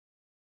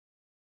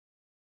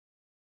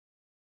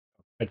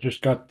I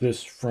just got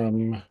this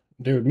from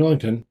David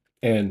Millington,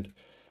 and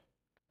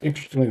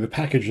interestingly, the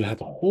package has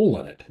a hole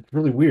in it. It's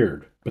really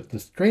weird. But the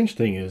strange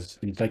thing is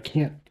I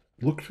can't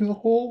look through the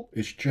hole.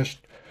 It's just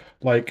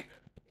like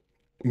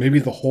maybe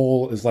the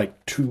hole is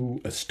like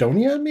to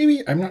Estonia,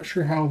 maybe? I'm not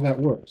sure how that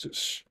works.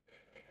 It's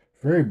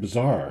very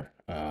bizarre.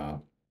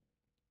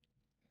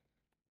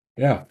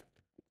 Yeah,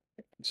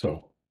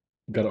 so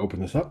got to open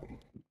this up.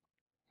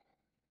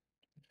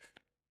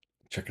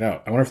 Check it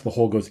out. I wonder if the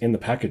hole goes in the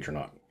package or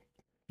not.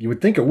 You would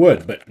think it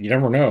would, but you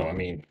never know. I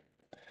mean,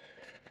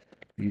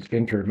 these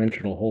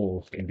interdimensional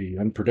holes can be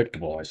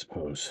unpredictable, I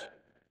suppose.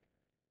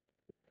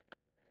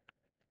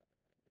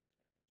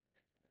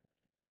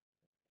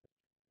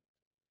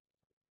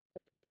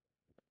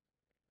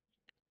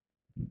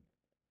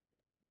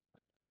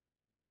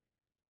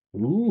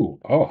 Ooh,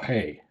 oh,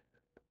 hey,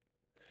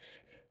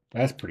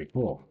 that's pretty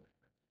cool.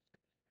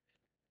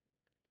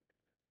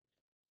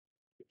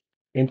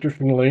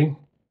 Interestingly,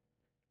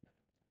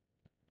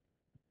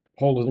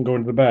 hole doesn't go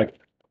into the bag.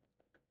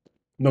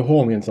 No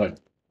hole on the inside.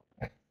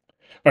 All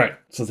right,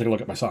 so let's take a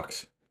look at my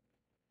socks.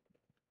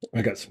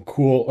 I got some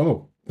cool,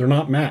 oh, they're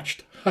not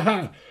matched.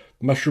 Haha,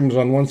 mushrooms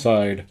on one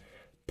side,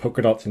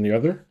 polka dots on the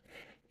other.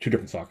 Two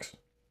different socks.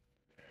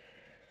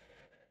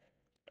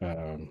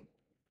 Um,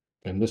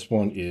 and this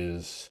one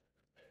is,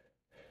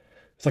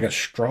 it's like a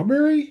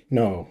strawberry?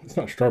 No, it's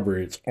not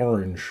strawberry, it's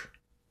orange.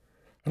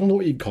 I don't know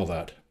what you'd call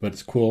that, but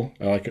it's cool.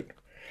 I like it.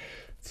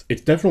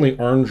 It's definitely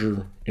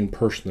oranger in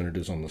person than it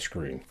is on the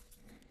screen.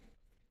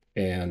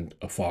 And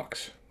a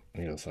fox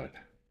on the other side.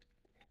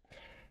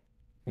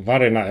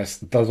 Very nice.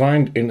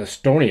 Designed in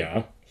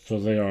Estonia, so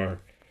they are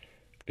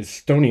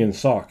Estonian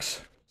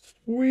socks.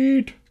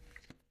 Sweet.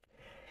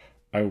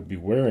 I will be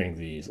wearing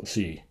these. Let's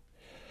see.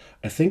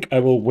 I think I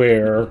will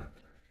wear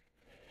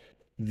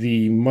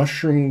the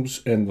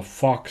mushrooms and the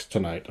fox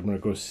tonight. I'm going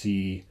to go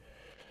see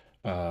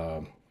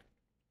uh,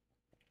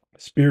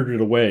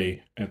 Spirited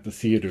Away at the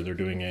theater. They're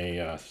doing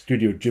a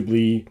Studio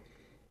Ghibli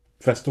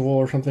festival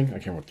or something. I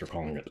can't remember what they're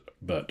calling it.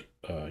 But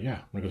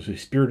yeah, I'm going to go see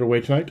Spirited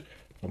Away tonight.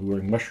 I'll be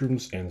wearing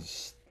mushrooms and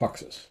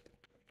foxes.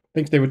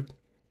 Thanks, David.